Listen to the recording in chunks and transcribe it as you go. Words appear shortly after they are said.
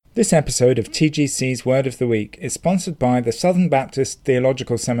This episode of TGC's Word of the Week is sponsored by the Southern Baptist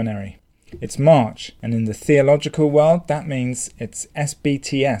Theological Seminary. It's March, and in the theological world, that means it's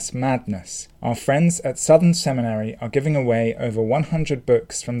SBTS madness. Our friends at Southern Seminary are giving away over 100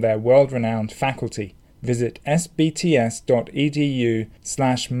 books from their world-renowned faculty. Visit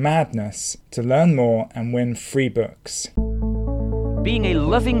sbts.edu/madness to learn more and win free books. Being a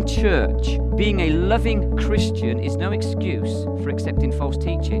loving church, being a loving Christian is no excuse for accepting false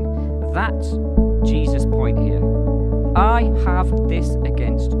teaching. That's Jesus' point here. I have this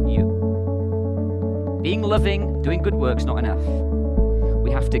against you. Being loving, doing good work's not enough.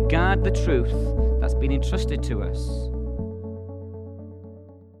 We have to guard the truth that's been entrusted to us.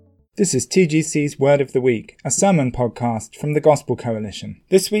 This is TGC's Word of the Week, a sermon podcast from the Gospel Coalition.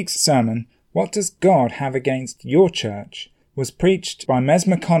 This week's sermon, What Does God Have Against Your Church?, was preached by Mes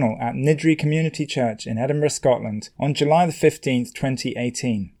McConnell at Niddrie Community Church in Edinburgh, Scotland on July the 15th,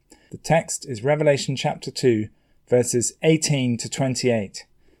 2018. The text is Revelation chapter 2, verses 18 to 28.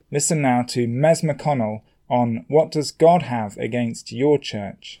 Listen now to Mes McConnell on What Does God Have Against Your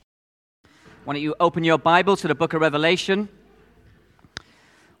Church? Why don't you open your Bible to the book of Revelation?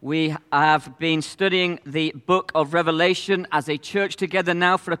 We have been studying the book of Revelation as a church together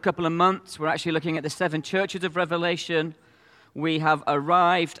now for a couple of months. We're actually looking at the 7 churches of Revelation. We have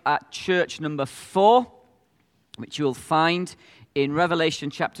arrived at church number 4, which you will find in Revelation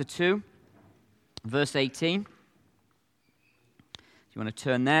chapter 2, verse 18. You want to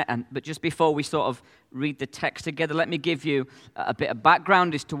turn there, but just before we sort of read the text together, let me give you a bit of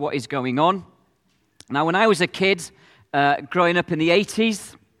background as to what is going on. Now, when I was a kid, growing up in the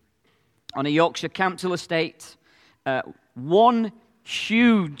 80s, on a Yorkshire council estate, one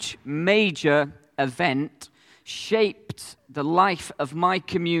huge major event shaped the life of my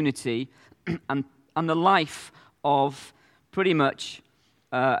community and the life of pretty much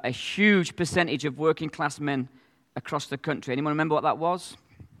a huge percentage of working class men across the country. Anyone remember what that was?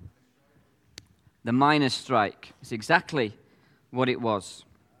 The miners' strike. It's exactly what it was.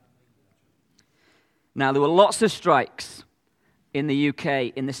 Now, there were lots of strikes in the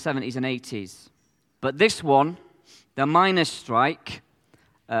UK in the 70s and 80s. But this one, the miners' strike,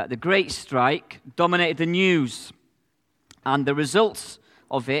 the Great Strike, dominated the news. And the results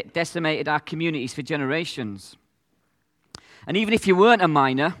of it decimated our communities for generations. And even if you weren't a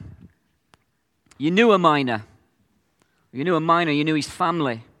miner, you knew a miner. You knew a miner, you knew his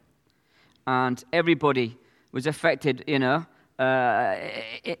family. And everybody was affected, in the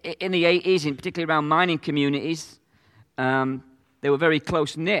 80s, and particularly around mining communities. They were very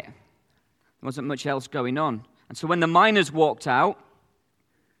close-knit. There wasn't much else going on. And so when the miners walked out,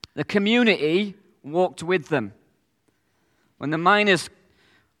 the community walked with them. When the miners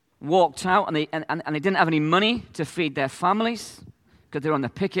walked out and they didn't have any money to feed their families because they're on the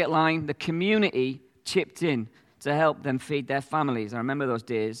picket line, the community chipped in to help them feed their families. I remember those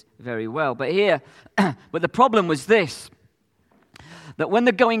days very well. But the problem was this, that when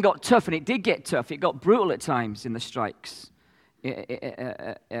the going got tough, and it did get tough, it got brutal at times in the strikes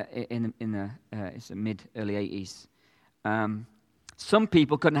in the mid-early 80s. Some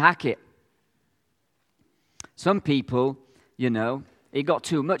people couldn't hack it. Some people, it got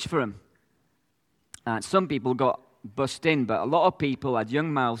too much for them. And some people got bussed in, but a lot of people had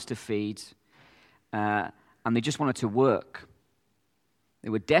young mouths to feed, and they just wanted to work. They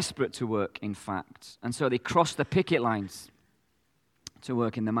were desperate to work, in fact. And so they crossed the picket lines to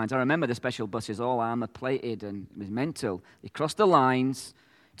work in the mines. I remember the special buses, all armor-plated, and it was mental. They crossed the lines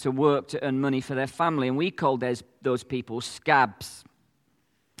to work to earn money for their family, and we called those people scabs.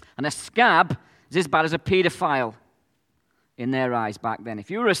 And a scab is as bad as a paedophile in their eyes back then.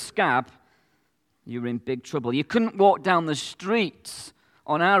 If you were a scab, you were in big trouble. You couldn't walk down the streets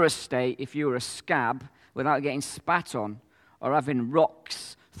on our estate if you were a scab without getting spat on or having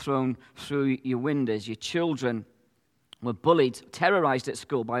rocks thrown through your windows. Your children were bullied, terrorized at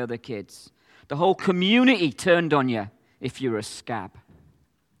school by other kids. The whole community turned on you if you were a scab.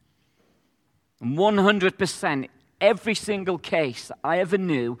 And 100%, every single case I ever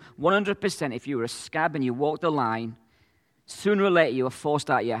knew, 100% if you were a scab and you walked the line, sooner or later you were forced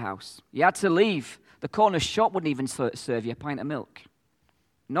out of your house. You had to leave. The corner shop wouldn't even serve you a pint of milk.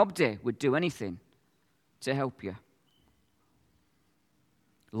 Nobody would do anything to help you.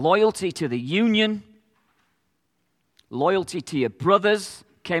 Loyalty to the union, loyalty to your brothers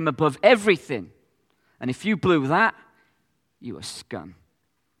came above everything. And if you blew that, you were scum.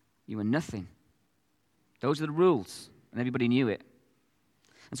 You were nothing. Those are the rules, and everybody knew it.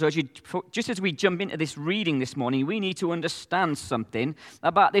 And so just as we jump into this reading this morning, we need to understand something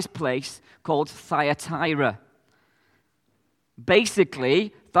about this place called Thyatira.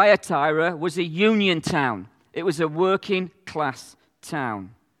 Basically, Thyatira was a union town. It was a working class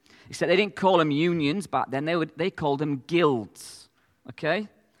town. Except they didn't call them unions back then. They called them guilds. Okay?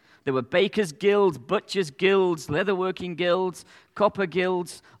 There were bakers' guilds, butchers' guilds, leatherworking guilds, copper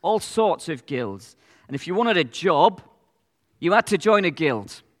guilds, all sorts of guilds. And if you wanted a job, you had to join a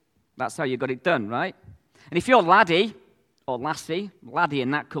guild. That's how you got it done, right? And if your laddie, or lassie, laddie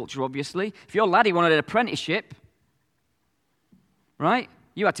in that culture obviously, if your laddie wanted an apprenticeship, right,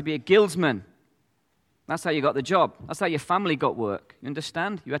 you had to be a guildsman. That's how you got the job. That's how your family got work. You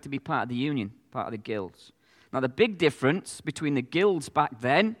understand? You had to be part of the union, part of the guilds. Now, the big difference between the guilds back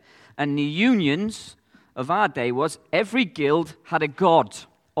then and the unions of our day was every guild had a god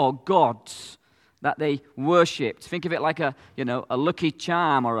or gods that they worshipped. Think of it like a lucky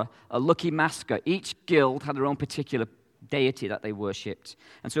charm or a lucky mascot. Each guild had their own particular deity that they worshipped.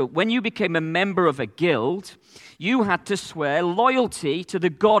 And so when you became a member of a guild, you had to swear loyalty to the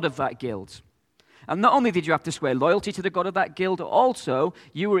god of that guild. And not only did you have to swear loyalty to the god of that guild, also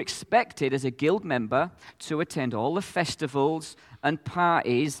you were expected as a guild member to attend all the festivals and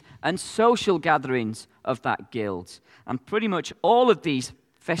parties and social gatherings of that guild. And pretty much all of these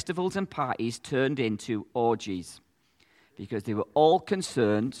festivals and parties turned into orgies because they were all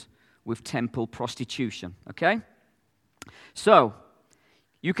concerned with temple prostitution, okay? So,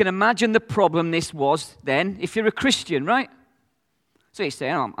 you can imagine the problem this was then if you're a Christian, right? So you say,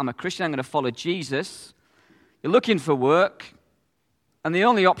 I'm a Christian, I'm going to follow Jesus. You're looking for work, and the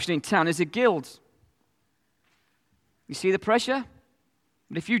only option in town is a guild. You see the pressure?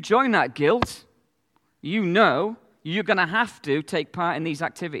 But if you join that guild, you know you're going to have to take part in these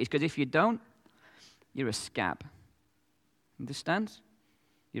activities, because if you don't, you're a scab. Understand?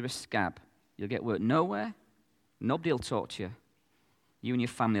 You're a scab. You'll get work nowhere. Nobody will talk to you. You and your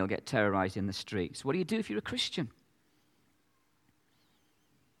family will get terrorized in the streets. What do you do if you're a Christian?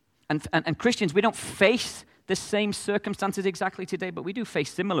 And Christians, we don't face the same circumstances exactly today, but we do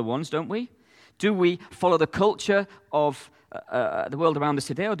face similar ones, don't we? Do we follow the culture of the world around us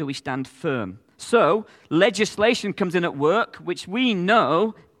today, or do we stand firm? So, legislation comes in at work, which we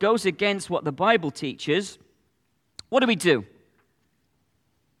know goes against what the Bible teaches. What do we do?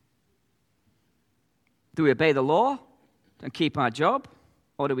 Do we obey the law and keep our job,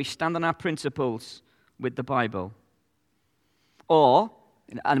 or do we stand on our principles with the Bible? Or,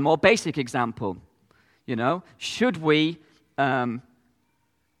 a more basic example, should we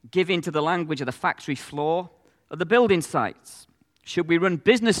give in to the language of the factory floor or the building sites? Should we run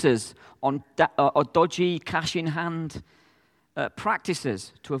businesses on or dodgy cash-in-hand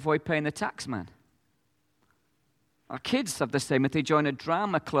practices to avoid paying the taxman? Our kids have the same if they join a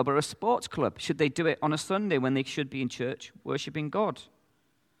drama club or a sports club. Should they do it on a Sunday when they should be in church worshiping God?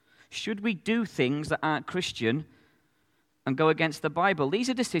 Should we do things that aren't Christian and go against the Bible? These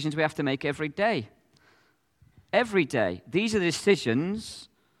are decisions we have to make every day. Every day. These are the decisions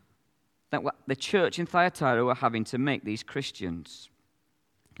that the church in Thyatira were having to make, these Christians.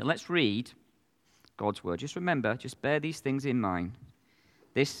 Now let's read God's word. Just remember, just bear these things in mind.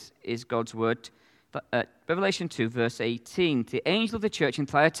 This is God's word. Revelation 2, verse 18. The angel of the church in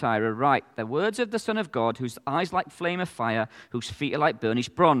Thyatira write, the words of the Son of God, whose eyes like flame of fire, whose feet are like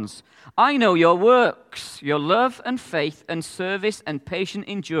burnished bronze. I know your works, your love and faith and service and patient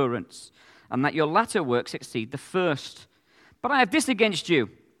endurance, and that your latter works exceed the first. But I have this against you,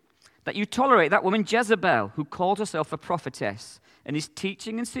 that you tolerate that woman Jezebel, who calls herself a prophetess, and is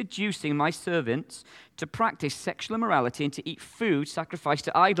teaching and seducing my servants to practice sexual immorality and to eat food sacrificed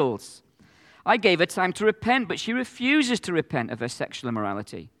to idols. I gave her time to repent, but she refuses to repent of her sexual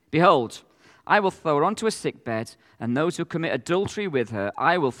immorality. Behold, I will throw her onto a sickbed, and those who commit adultery with her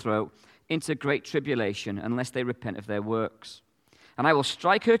I will throw into great tribulation, unless they repent of their works. And I will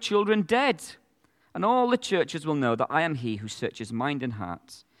strike her children dead, and all the churches will know that I am he who searches mind and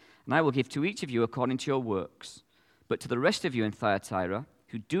heart. And I will give to each of you according to your works. But to the rest of you in Thyatira,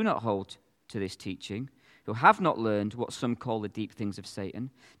 who do not hold to this teaching, who have not learned what some call the deep things of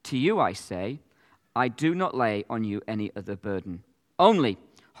Satan, to you I say, I do not lay on you any other burden. Only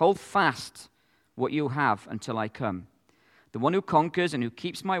hold fast what you have until I come. The one who conquers and who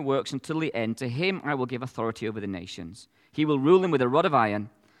keeps my works until the end, to him I will give authority over the nations. He will rule them with a rod of iron,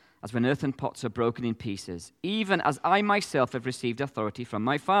 as when earthen pots are broken in pieces, even as I myself have received authority from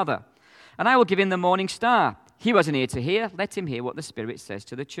my Father. And I will give him the morning star. He who has an ear to hear, let him hear what the Spirit says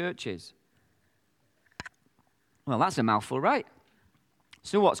to the churches. Well, that's a mouthful, right?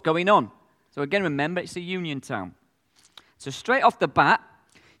 So what's going on? So again, remember, it's a union town. So straight off the bat,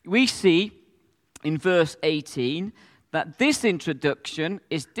 we see in verse 18 that this introduction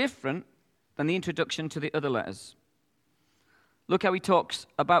is different than the introduction to the other letters. Look how he talks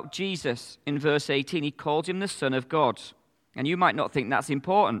about Jesus in verse 18. He calls him the Son of God. And you might not think that's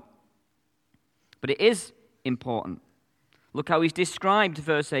important, but it is important. Look how he's described,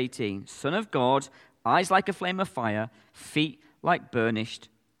 verse 18. Son of God, eyes like a flame of fire, feet like burnished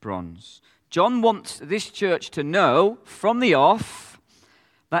bronze. John wants this church to know from the off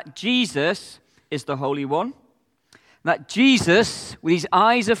that Jesus is the Holy One, that Jesus, with his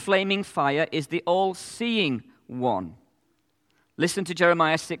eyes of flaming fire, is the all-seeing one. Listen to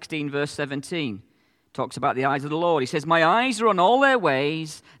Jeremiah 16, verse 17. Talks about the eyes of the Lord. He says, my eyes are on all their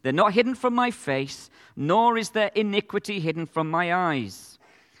ways. They're not hidden from my face, nor is their iniquity hidden from my eyes.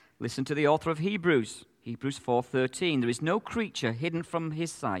 Listen to the author of Hebrews, Hebrews 4:13. There is no creature hidden from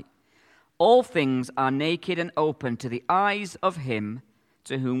his sight. All things are naked and open to the eyes of him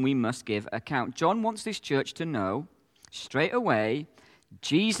to whom we must give account. John wants this church to know straight away,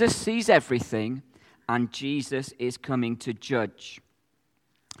 Jesus sees everything, and Jesus is coming to judge.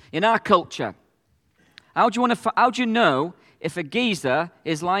 In our culture, how do you know if a geezer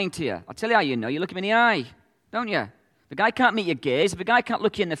is lying to you? I'll tell you how you know. You look him in the eye, don't you? The guy can't meet your gaze. If a guy can't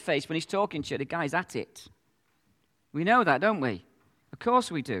look you in the face when he's talking to you, the guy's at it. We know that, don't we? Of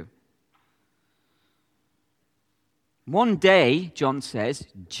course we do. One day, John says,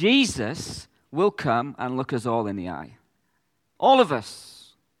 Jesus will come and look us all in the eye. All of us.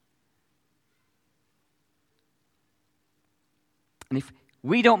 And if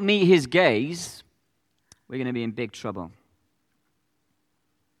we don't meet his gaze, we're going to be in big trouble.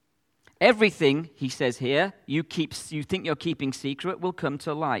 Everything, he says here, you think you're keeping secret will come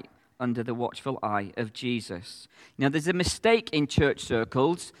to light under the watchful eye of Jesus. Now, there's a mistake in church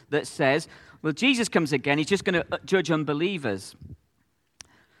circles that says, well, Jesus comes again, he's just going to judge unbelievers.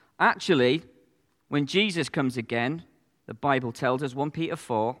 Actually, when Jesus comes again, the Bible tells us, 1 Peter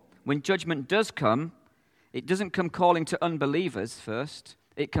 4, when judgment does come, it doesn't come calling to unbelievers first,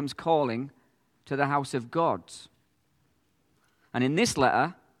 it comes calling to the house of God. And in this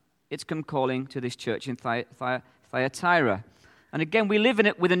letter, it's come calling to this church in Thyatira. And again, we live in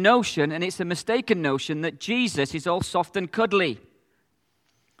it with a notion, and it's a mistaken notion, that Jesus is all soft and cuddly.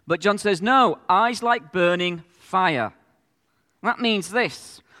 But John says, no, eyes like burning fire. That means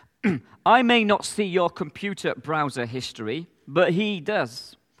this. I may not see your computer browser history, but he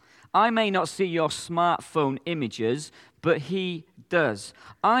does. I may not see your smartphone images, but he does.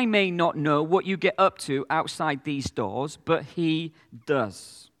 I may not know what you get up to outside these doors, but he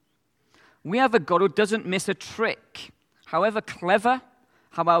does. We have a God who doesn't miss a trick, however clever,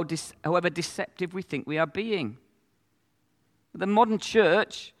 however deceptive we think we are being. The modern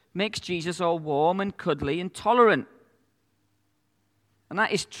church makes Jesus all warm and cuddly and tolerant. And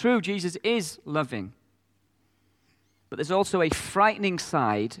that is true. Jesus is loving. But there's also a frightening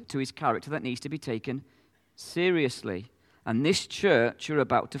side to his character that needs to be taken seriously. And this church, you're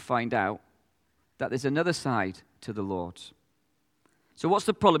about to find out that there's another side to the Lord. So what's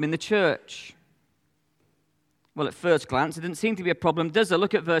the problem in the church? Well, at first glance, it didn't seem to be a problem, does there?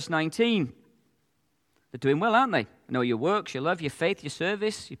 Look at verse 19. They're doing well, aren't they? I know your works, your love, your faith, your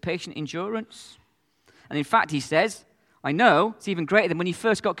service, your patient endurance. And in fact, he says, I know it's even greater than when you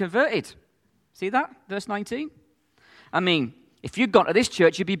first got converted. See that? Verse 19. I mean, if you'd gone to this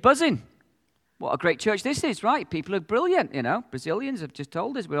church, you'd be buzzing. What a great church this is, right? People are brilliant, you know. Brazilians have just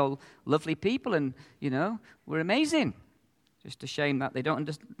told us we're all lovely people and, you know, we're amazing. Just a shame that they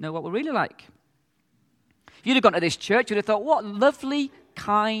don't know what we're really like. If you'd have gone to this church, you'd have thought, what lovely,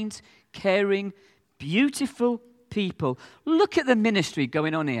 kind, caring, beautiful people. Look at the ministry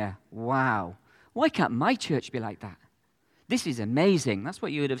going on here. Wow. Why can't my church be like that? This is amazing. That's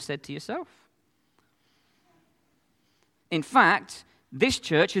what you would have said to yourself. In fact, this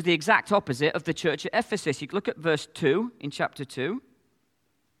church is the exact opposite of the church at Ephesus. You can look at verse 2 in chapter 2.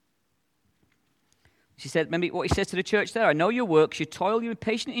 He said, remember what he says to the church there? I know your works, your toil, your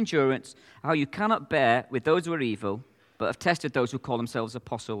patient endurance, how you cannot bear with those who are evil, but have tested those who call themselves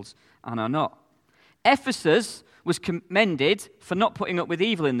apostles and are not. Ephesus was commended for not putting up with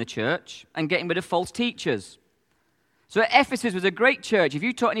evil in the church and getting rid of false teachers. So Ephesus was a great church. If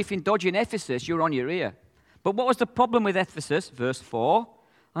you taught anything dodgy in Ephesus, you were on your ear. But what was the problem with Ephesus? Verse 4,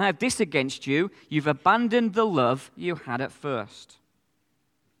 I have this against you, you've abandoned the love you had at first.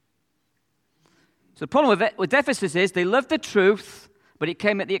 So the problem with Ephesus is they loved the truth, but it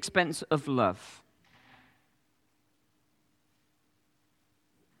came at the expense of love.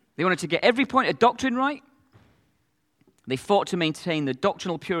 They wanted to get every point of doctrine right. They fought to maintain the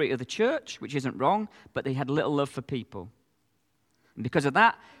doctrinal purity of the church, which isn't wrong, but they had little love for people. And because of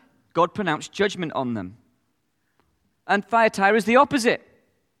that, God pronounced judgment on them. And Thyatira is the opposite.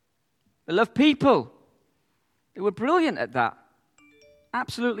 They love people. They were brilliant at that.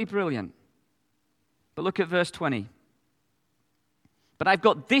 Absolutely brilliant. But look at verse 20. But I've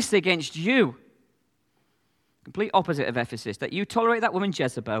got this against you. Complete opposite of Ephesus, that you tolerate that woman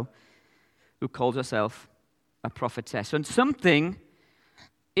Jezebel, who calls herself a prophetess. And something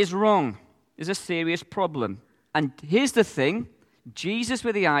is wrong. There's a serious problem. And here's the thing. Jesus,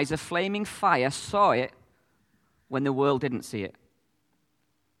 with the eyes of flaming fire, saw it when the world didn't see it.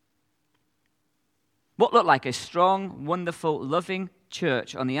 What looked like a strong, wonderful, loving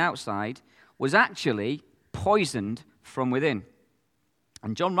church on the outside was actually poisoned from within.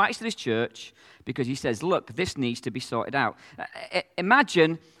 And John writes to this church because he says, look, this needs to be sorted out.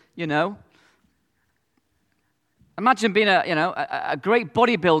 Imagine being a great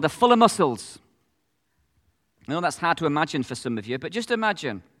bodybuilder full of muscles. I know that's hard to imagine for some of you, but just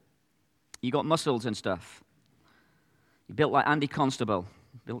imagine you got muscles and stuff. You're built like Andy Constable,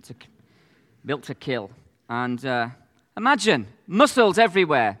 built to kill. And imagine muscles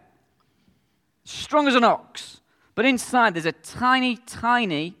everywhere, strong as an ox. But inside there's a tiny,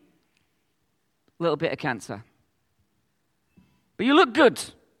 tiny little bit of cancer. But you look good.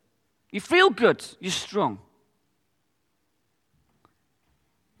 You feel good. You're strong.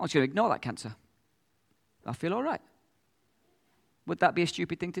 I want you to ignore that cancer. I feel all right. Would that be a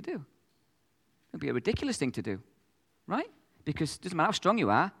stupid thing to do? It would be a ridiculous thing to do, right? Because it doesn't matter how strong you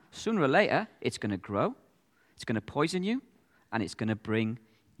are, sooner or later, it's going to grow, it's going to poison you, and it's going to bring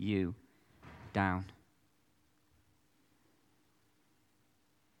you down.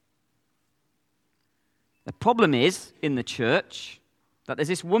 The problem is, in the church, that there's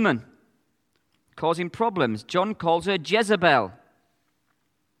this woman causing problems. John calls her Jezebel.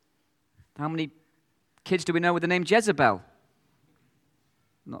 How many kids do we know with the name Jezebel?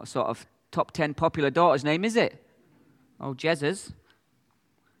 Not a sort of top 10 popular daughter's name, is it? Oh, Jez's.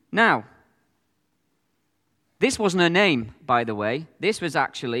 Now, this wasn't her name, by the way. This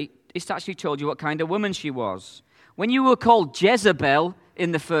actually told you what kind of woman she was. When you were called Jezebel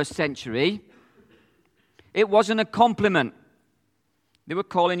in the first century, it wasn't a compliment. They were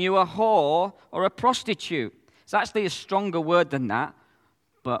calling you a whore or a prostitute. It's actually a stronger word than that,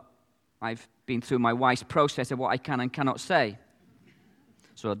 but I've been through my wife's process of what I can and cannot say.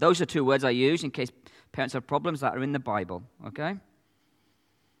 So those are two words I use in case parents have problems that are in the Bible, okay?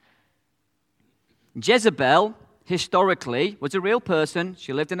 Jezebel, historically, was a real person.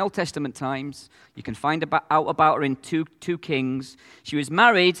 She lived in Old Testament times. You can find out about her in 2 Kings. She was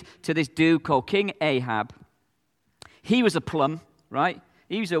married to this dude called King Ahab. He was a plum, right?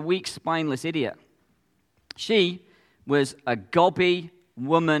 He was a weak, spineless idiot. She was a gobby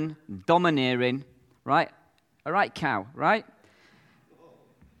woman, domineering, right? A right cow, right?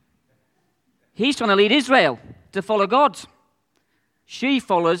 He's trying to lead Israel to follow God. She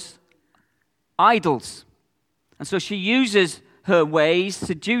follows idols. And so she uses her ways,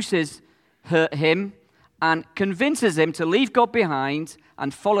 seduces him, and convinces him to leave God behind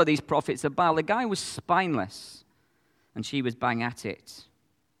and follow these prophets of Baal. The guy was spineless, and she was bang at it.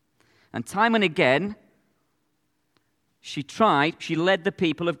 And time and again, she led the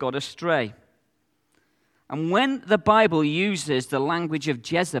people of God astray. And when the Bible uses the language of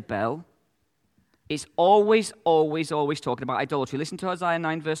Jezebel, it's always, always, always talking about idolatry. Listen to Isaiah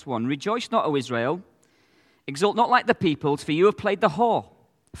 9, verse 1. Rejoice not, O Israel. Exult not like the peoples, for you have played the whore,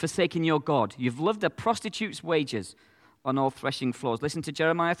 forsaking your God. You've loved a prostitute's wages on all threshing floors. Listen to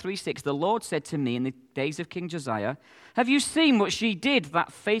Jeremiah 3:6. The Lord said to me in the days of King Josiah, have you seen what she did,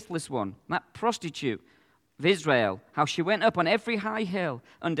 that faithless one, that prostitute of Israel, how she went up on every high hill,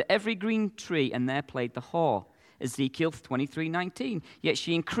 under every green tree, and there played the whore? Ezekiel 23:19. Yet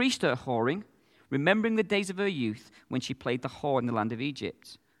she increased her whoring, remembering the days of her youth when she played the whore in the land of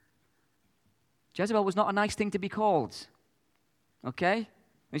Egypt. Jezebel was not a nice thing to be called. Okay?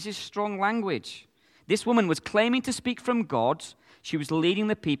 This is strong language. This woman was claiming to speak from God. She was leading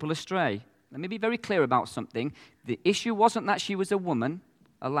the people astray. Let me be very clear about something. The issue wasn't that she was a woman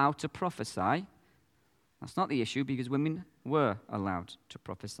allowed to prophesy. That's not the issue, because women were allowed to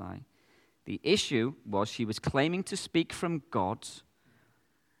prophesy. The issue was she was claiming to speak from God,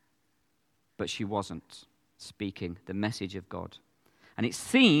 but she wasn't speaking the message of God. And it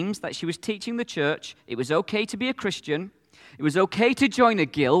seems that she was teaching the church it was okay to be a Christian, it was okay to join a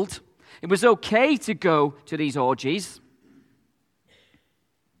guild, it was okay to go to these orgies.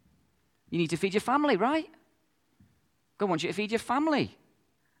 You need to feed your family, right? God wants you to feed your family.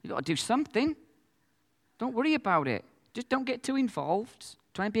 You've got to do something. Don't worry about it. Just don't get too involved.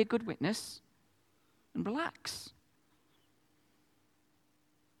 Try and be a good witness and relax.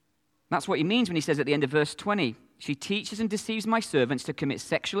 That's what he means when he says at the end of verse 20, she teaches and deceives my servants to commit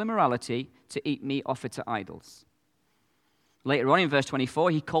sexual immorality, to eat meat offered to idols. Later on in verse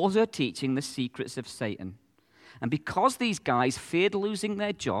 24, he calls her teaching the secrets of Satan. And because these guys feared losing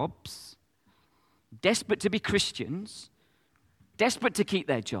their jobs, desperate to be Christians, desperate to keep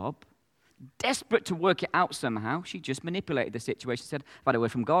their job, desperate to work it out somehow, she just manipulated the situation, said, I've had a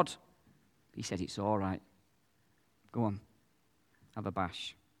word from God. He said, it's all right. Go on, have a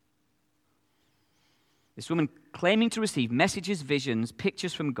bash. This woman claiming to receive messages, visions,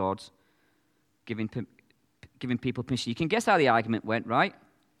 pictures from God, giving people permission. You can guess how the argument went, right?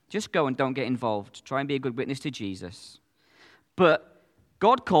 Just go and don't get involved. Try and be a good witness to Jesus. But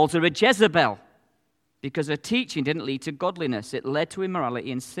God calls her a Jezebel because her teaching didn't lead to godliness. It led to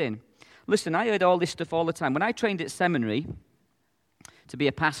immorality and sin. Listen, I heard all this stuff all the time. When I trained at seminary to be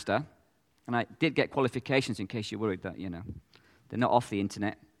a pastor, and I did get qualifications in case you're worried that, they're not off the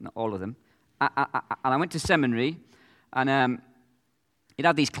internet, not all of them. And I went to seminary, and you'd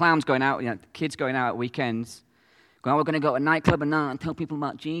have these clowns going out, kids going out at weekends, going, we're going to go to a nightclub and that and tell people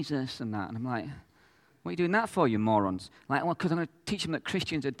about Jesus and that. And I'm like, what are you doing that for, you morons? Like, well, because I'm going to teach them that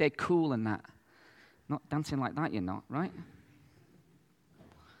Christians are dead cool and that. Not dancing like that, you're not, right?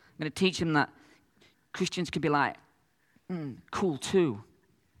 I'm going to teach them that Christians can be like, cool too.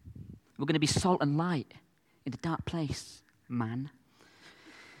 We're going to be salt and light in the dark place, man.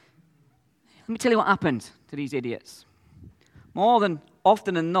 Let me tell you what happened to these idiots. More than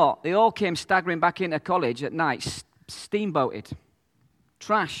often than not, they all came staggering back into college at night, steamboated,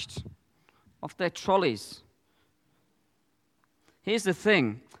 trashed, off their trolleys. Here's the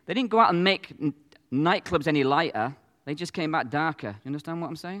thing. They didn't go out and make nightclubs any lighter. They just came back darker. You understand what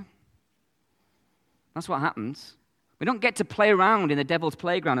I'm saying? That's what happens. We don't get to play around in the devil's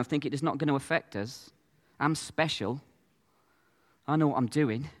playground and think it is not going to affect us. I'm special. I know what I'm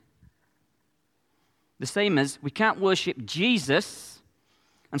doing. The same as we can't worship Jesus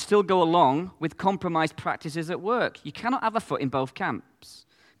and still go along with compromised practices at work. You cannot have a foot in both camps.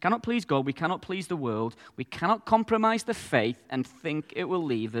 We cannot please God, we cannot please the world, we cannot compromise the faith and think it will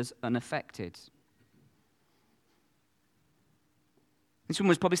leave us unaffected. This woman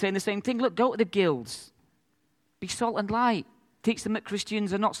was probably saying the same thing. Look, go to the guilds. Be salt and light. Teach them that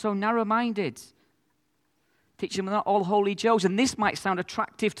Christians are not so narrow-minded. Teach them they're not all holy Joes. And this might sound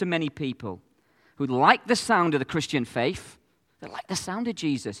attractive to many people who like the sound of the Christian faith. They like the sound of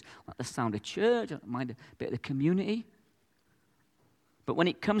Jesus, like the sound of church, don't mind a bit of the community. But when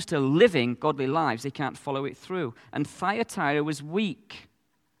it comes to living godly lives, they can't follow it through. And Thyatira was weak.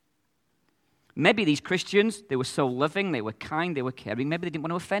 Maybe these Christians, they were so loving, they were kind, they were caring. Maybe they didn't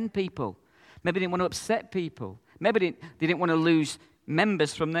want to offend people. Maybe they didn't want to upset people. Maybe they didn't want to lose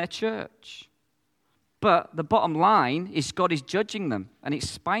members from their church. But the bottom line is God is judging them, and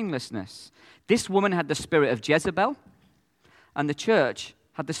it's spinelessness. This woman had the spirit of Jezebel, and the church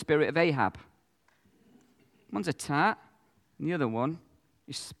had the spirit of Ahab. One's a tart, and the other one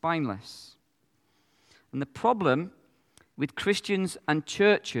is spineless. And the problem with Christians and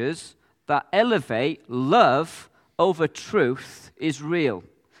churches that elevate love over truth is real.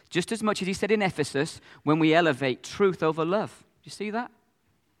 Just as much as he said in Ephesus, when we elevate truth over love. Do you see that?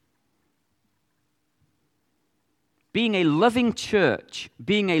 Being a loving church,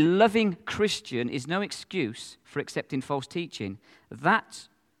 being a loving Christian is no excuse for accepting false teaching. That's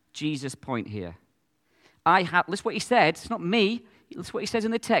Jesus' point here. Listen what he said. It's not me. Listen what he says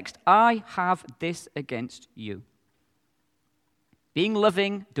in the text. I have this against you. Being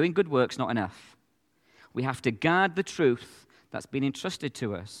loving, doing good work's not enough. We have to guard the truth that's been entrusted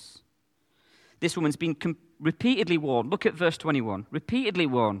to us. This woman's been repeatedly warned. Look at verse 21. Repeatedly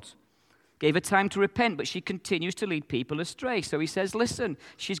warned. Gave her time to repent, but she continues to lead people astray. So he says, listen,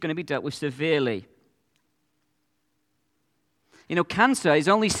 she's going to be dealt with severely. Cancer is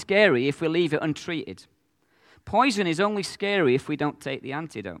only scary if we leave it untreated. Poison is only scary if we don't take the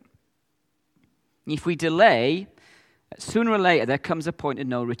antidote. If we delay, sooner or later there comes a point of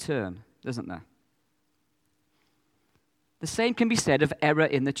no return, doesn't there? The same can be said of error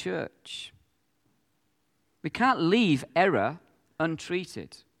in the church. We can't leave error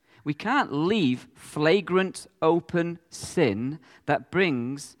untreated. We can't leave flagrant, open sin that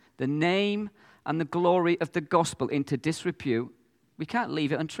brings the name and the glory of the gospel into disrepute. We can't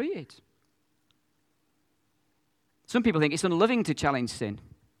leave it untreated. Some people think it's unloving to challenge sin,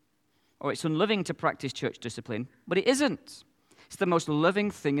 or it's unloving to practice church discipline, but it isn't. It's the most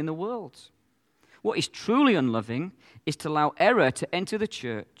loving thing in the world. What is truly unloving is to allow error to enter the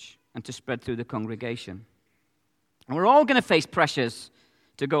church and to spread through the congregation. And we're all going to face pressures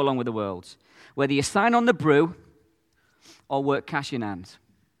to go along with the world, whether you sign on the brew or work cash in hand.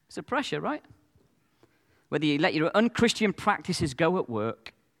 It's a pressure, right? Whether you let your unchristian practices go at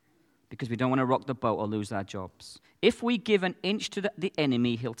work, because we don't want to rock the boat or lose our jobs. If we give an inch to the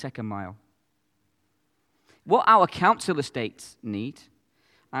enemy, he'll take a mile. What our council estates need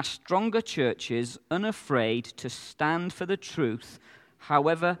are stronger churches, unafraid to stand for the truth,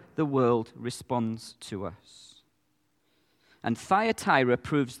 however the world responds to us. And Thyatira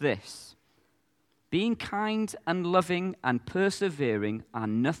proves this. Being kind and loving and persevering are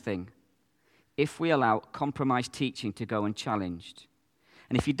nothing if we allow compromised teaching to go unchallenged.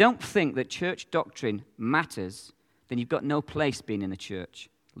 And if you don't think that church doctrine matters, then you've got no place being in the church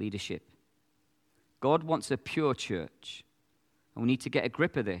leadership. God wants a pure church, and we need to get a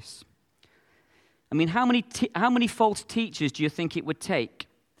grip of this. I mean, how many false teachers do you think it would take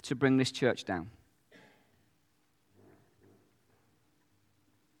to bring this church down?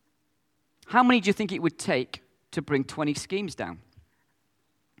 How many do you think it would take to bring 20 schemes down?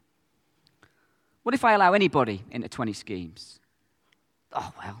 What if I allow anybody into 20 schemes?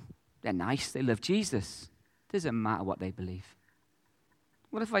 Oh, well, they're nice. They love Jesus. Doesn't matter what they believe.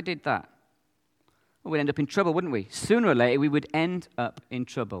 What if I did that? Well, we'd end up in trouble, wouldn't we? Sooner or later, we would end up in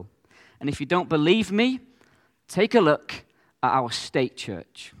trouble. And if you don't believe me, take a look at our state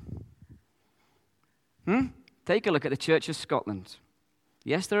church. Take a look at the Church of Scotland.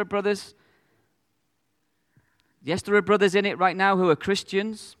 Yes, there are brothers. Yes, there are brothers in it right now who are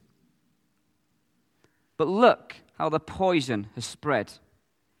Christians. But look how the poison has spread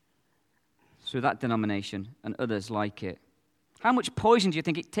through that denomination and others like it. How much poison do you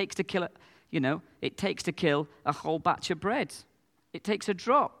think it takes to kill it takes to kill a whole batch of bread? It takes a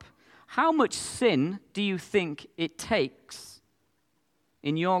drop. How much sin do you think it takes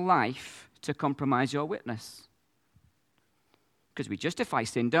in your life to compromise your witness? Because we justify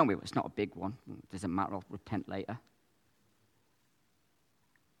sin, don't we? Well, it's not a big one. It doesn't matter, I'll repent later.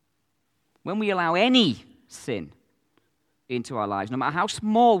 When we allow any sin into our lives, no matter how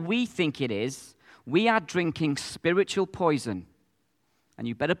small we think it is, we are drinking spiritual poison. And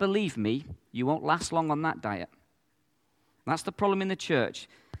you better believe me, you won't last long on that diet. That's the problem in the church.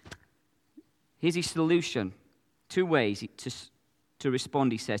 Here's his solution. 2 ways to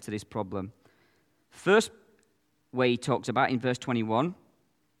respond, he says, to this problem. First way he talks about in verse 21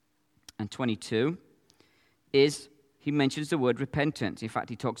 and 22 is he mentions the word repentance. In fact,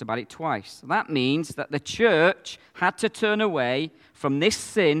 he talks about it twice. That means that the church had to turn away from this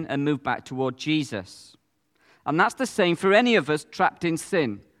sin and move back toward Jesus. And that's the same for any of us trapped in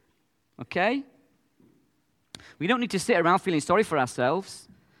sin. Okay? We don't need to sit around feeling sorry for ourselves.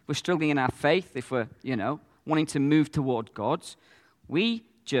 If we're struggling in our faith, if we're, wanting to move toward God. We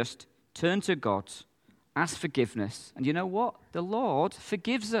just turn to God, ask forgiveness. And you know what? The Lord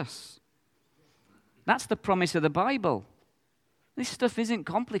forgives us. That's the promise of the Bible. This stuff isn't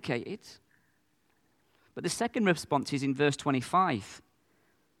complicated. But the second response is in verse 25.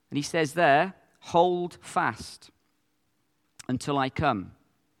 And he says there, hold fast until I come.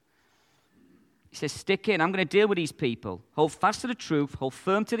 He says, stick in. I'm going to deal with these people. Hold fast to the truth. Hold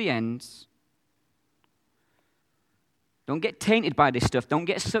firm to the ends. Don't get tainted by this stuff. Don't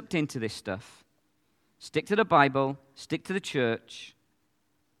get sucked into this stuff. Stick to the Bible. Stick to the church.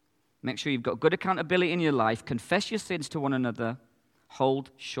 Make sure you've got good accountability in your life. Confess your sins to one another.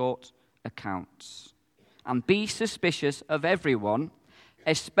 Hold short accounts. And be suspicious of everyone,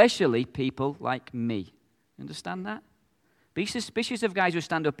 especially people like me. Understand that? Be suspicious of guys who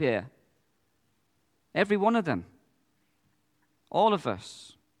stand up here. Every one of them. All of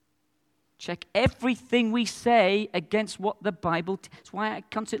us. Check everything we say against what the Bible... That's why I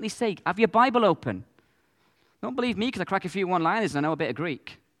constantly say, have your Bible open. Don't believe me because I crack a few one-liners and I know a bit of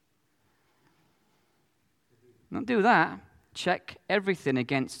Greek. Don't do that. Check everything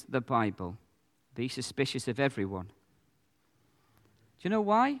against the Bible. Be suspicious of everyone. Do you know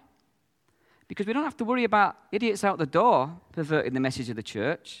why? Because we don't have to worry about idiots out the door perverting the message of the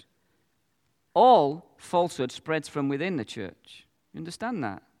church. All falsehood spreads from within the church. You understand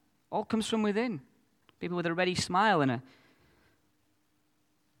that? All comes from within. People with a ready smile and a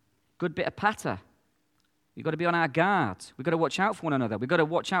good bit of patter. We've got to be on our guard. We've got to watch out for one another. We've got to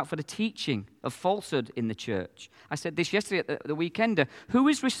watch out for the teaching of falsehood in the church. I said this yesterday at the weekender. Who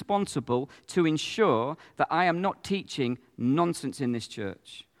is responsible to ensure that I am not teaching nonsense in this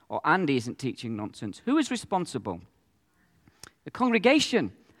church? Or Andy isn't teaching nonsense? Who is responsible? The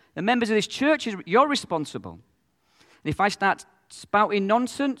congregation. The members of this church, you're responsible. And if I start spouting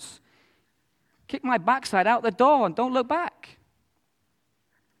nonsense, kick my backside out the door and don't look back.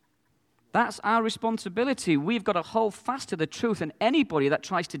 That's our responsibility. We've got to hold fast to the truth, and anybody that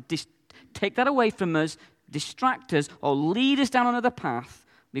tries to take that away from us, distract us, or lead us down another path,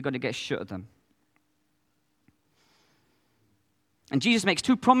 we've got to get shut of them. And Jesus makes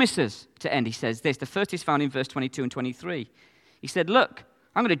two promises to end. He says this. The first is found in verse 22 and 23. He said, look,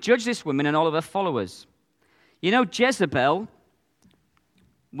 I'm going to judge this woman and all of her followers. You know, Jezebel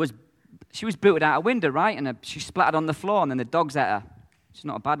was booted out a window, right? And she splattered on the floor, and then the dogs ate her. It's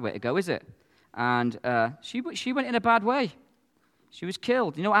not a bad way to go, is it? And she went in a bad way. She was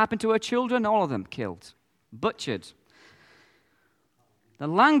killed. You know what happened to her children? All of them killed. Butchered. The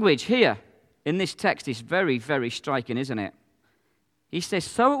language here in this text is very, very striking, isn't it? He says,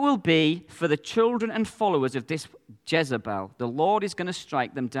 so it will be for the children and followers of this Jezebel. The Lord is going to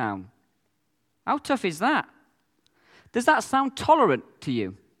strike them down. How tough is that? Does that sound tolerant to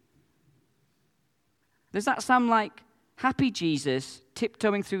you? Does that sound like happy Jesus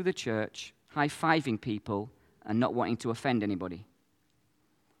tiptoeing through the church, high-fiving people, and not wanting to offend anybody?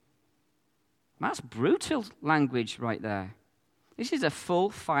 That's brutal language right there. This is a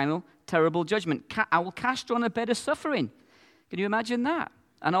full, final, terrible judgment. I will cast her on a bed of suffering. Can you imagine that?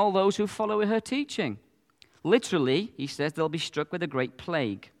 And all those who follow her teaching. Literally, he says, they'll be struck with a great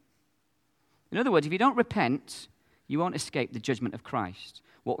plague. In other words, if you don't repent, you won't escape the judgment of Christ.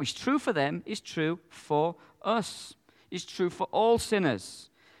 What was true for them is true for us. It's true for all sinners.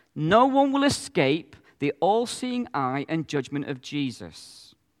 No one will escape the all-seeing eye and judgment of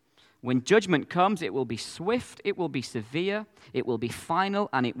Jesus. When judgment comes, it will be swift, it will be severe, it will be final,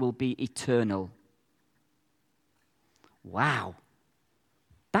 and it will be eternal. Wow.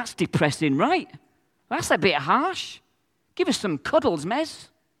 That's depressing, right? That's a bit harsh. Give us some cuddles, Mez.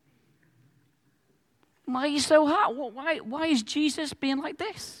 Why are you so hard? Why is Jesus being like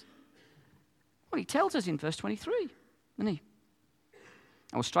this? Well, he tells us in verse 23, doesn't he?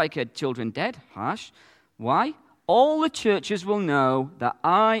 I will strike her children dead. Harsh. Why? All the churches will know that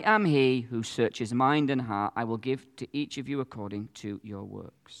I am he who searches mind and heart. I will give to each of you according to your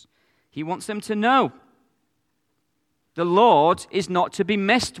works. He wants them to know. The Lord is not to be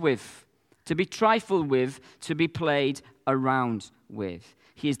messed with, to be trifled with, to be played around with.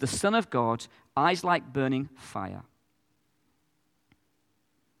 He is the Son of God, eyes like burning fire.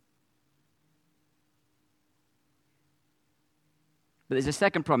 But there's a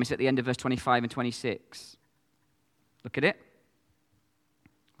second promise at the end of verse 25 and 26. Look at it.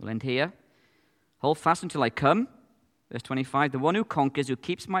 We'll end here. Hold fast until I come. Verse 25, the one who conquers, who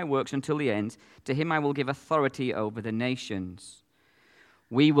keeps my works until the end, to him I will give authority over the nations.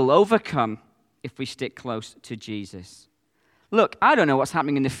 We will overcome if we stick close to Jesus. Look, I don't know what's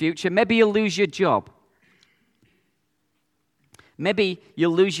happening in the future. Maybe you'll lose your job. Maybe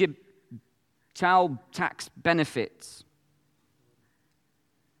you'll lose your child tax benefits.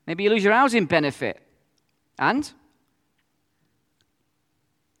 Maybe you lose your housing benefit. And? Is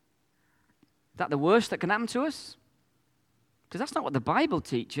that the worst that can happen to us? Because that's not what the Bible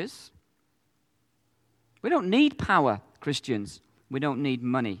teaches. We don't need power, Christians. We don't need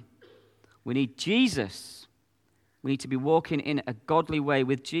money. We need Jesus. We need to be walking in a godly way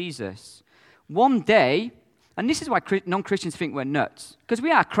with Jesus. One day, and this is why non-Christians think we're nuts, because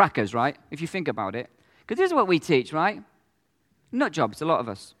we are crackers, right? If you think about it. Because this is what we teach, right? Nut jobs, a lot of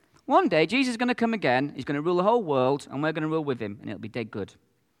us. One day, Jesus is going to come again. He's going to rule the whole world, and we're going to rule with him, and it'll be dead good.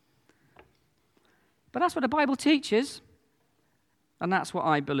 But that's what the Bible teaches. And that's what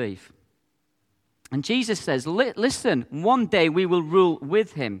I believe. And Jesus says, listen, one day we will rule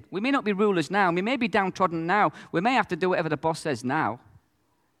with him. We may not be rulers now. We may be downtrodden now. We may have to do whatever the boss says now.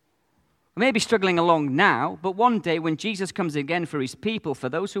 We may be struggling along now, but one day when Jesus comes again for his people, for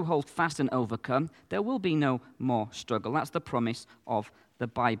those who hold fast and overcome, there will be no more struggle. That's the promise of the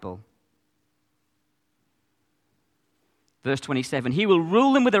Bible. Verse 27, he will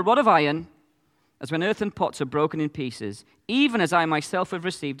rule them with a rod of iron, as when earthen pots are broken in pieces, even as I myself have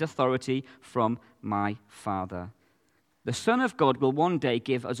received authority from my Father. The Son of God will one day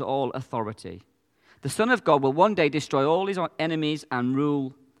give us all authority. The Son of God will one day destroy all his enemies and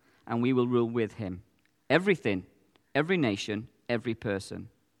rule, and we will rule with him. Everything, every nation, every person.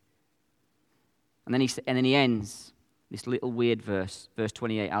 And then he ends this little weird verse, verse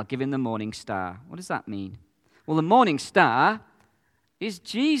 28. I'll give him the morning star. What does that mean? Well, the morning star is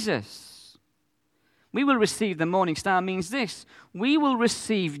Jesus. We will receive the morning star means this. We will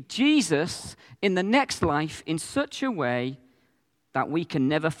receive Jesus in the next life in such a way that we can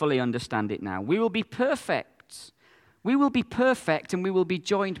never fully understand it now. We will be perfect. We will be perfect and we will be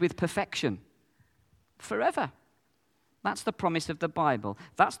joined with perfection forever. That's the promise of the Bible.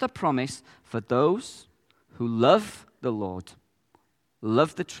 That's the promise for those who love the Lord,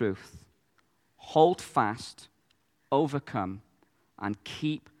 love the truth, hold fast, overcome, and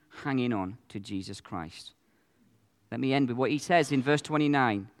keep hanging on to Jesus Christ. Let me end with what he says in verse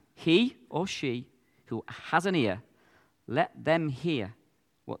 29. He or she who has an ear, Let them hear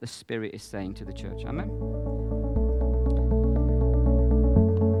what the Spirit is saying to the church. Amen.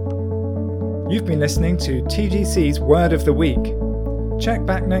 You've been listening to TGC's Word of the Week. Check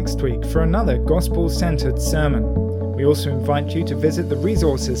back next week for another gospel-centered sermon. We also invite you to visit the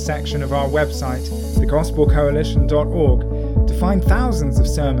resources section of our website, thegospelcoalition.org, to find thousands of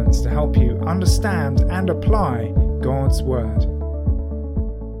sermons to help you understand and apply God's Word.